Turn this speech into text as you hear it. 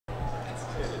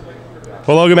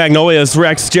Well, Logan Magnolia's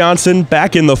Rex Johnsen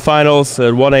back in the finals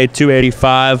at 1A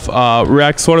 285.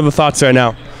 Rex, what are the thoughts right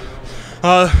now?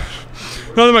 None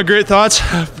of my great thoughts.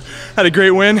 Had a great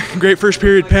win, great first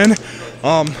period pin.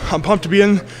 I'm pumped to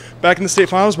be back in the state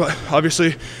finals, but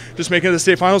obviously just making it to the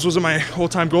state finals wasn't my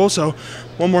whole-time goal, so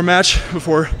one more match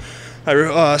before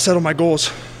I settle my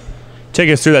goals. Take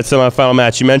us through that semifinal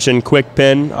match. You mentioned quick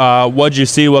pin. What'd you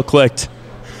see? What clicked?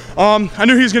 I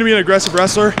knew he was going to be an aggressive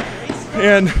wrestler,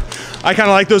 and I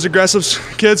kind of like those aggressive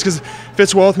kids because it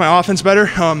fits well with my offense better.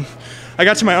 I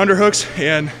got to my underhooks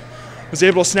and was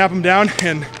able to snap him down,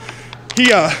 and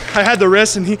I had the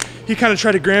wrist, and he kind of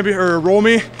tried to grab me or roll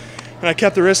me, and I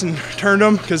kept the wrist and turned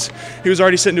him because he was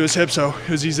already sitting to his hip, so it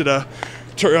was easy to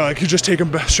could just take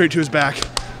him straight to his back.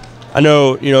 I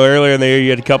know, earlier in the year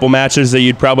you had a couple matches that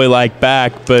you'd probably like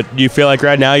back, but do you feel like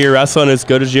right now you're wrestling as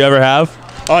good as you ever have?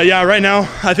 Yeah, right now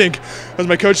I think, as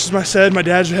my coach said, my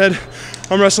dad said,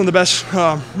 I'm wrestling the best.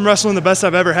 I'm wrestling the best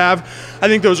I've ever have. I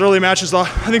think those early matches, I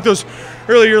think those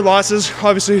early year losses,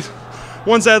 obviously,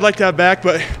 ones that I'd like to have back,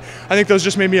 but I think those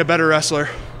just made me a better wrestler.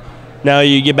 Now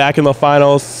you get back in the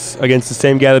finals against the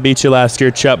same guy that beat you last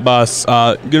year, Chet Buss.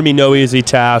 Gonna be no easy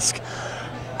task.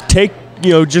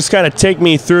 Just kind of take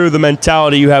me through the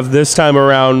mentality you have this time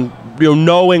around.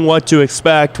 Knowing what to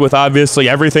expect with obviously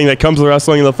everything that comes with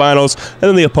wrestling in the finals, and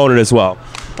then the opponent as well.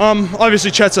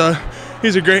 Obviously Chet's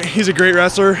he's a great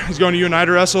wrestler. He's going to UNI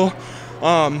to wrestle,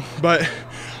 but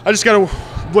I just got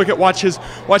to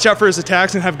watch out for his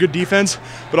attacks and have good defense,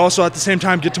 but also at the same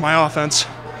time get to my offense.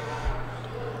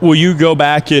 Will you go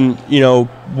back and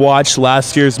watch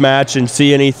last year's match and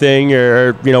see anything,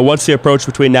 or what's the approach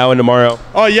between now and tomorrow?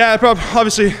 Oh yeah, I'd probably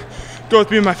obviously go with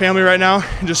me and my family right now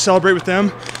and just celebrate with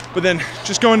them, but then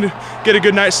just going to get a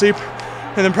good night's sleep,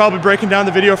 and then probably breaking down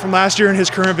the video from last year and his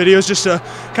current videos just to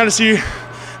kind of see,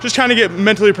 just kind of get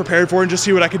mentally prepared for it and just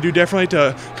see what I could do differently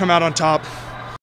to come out on top.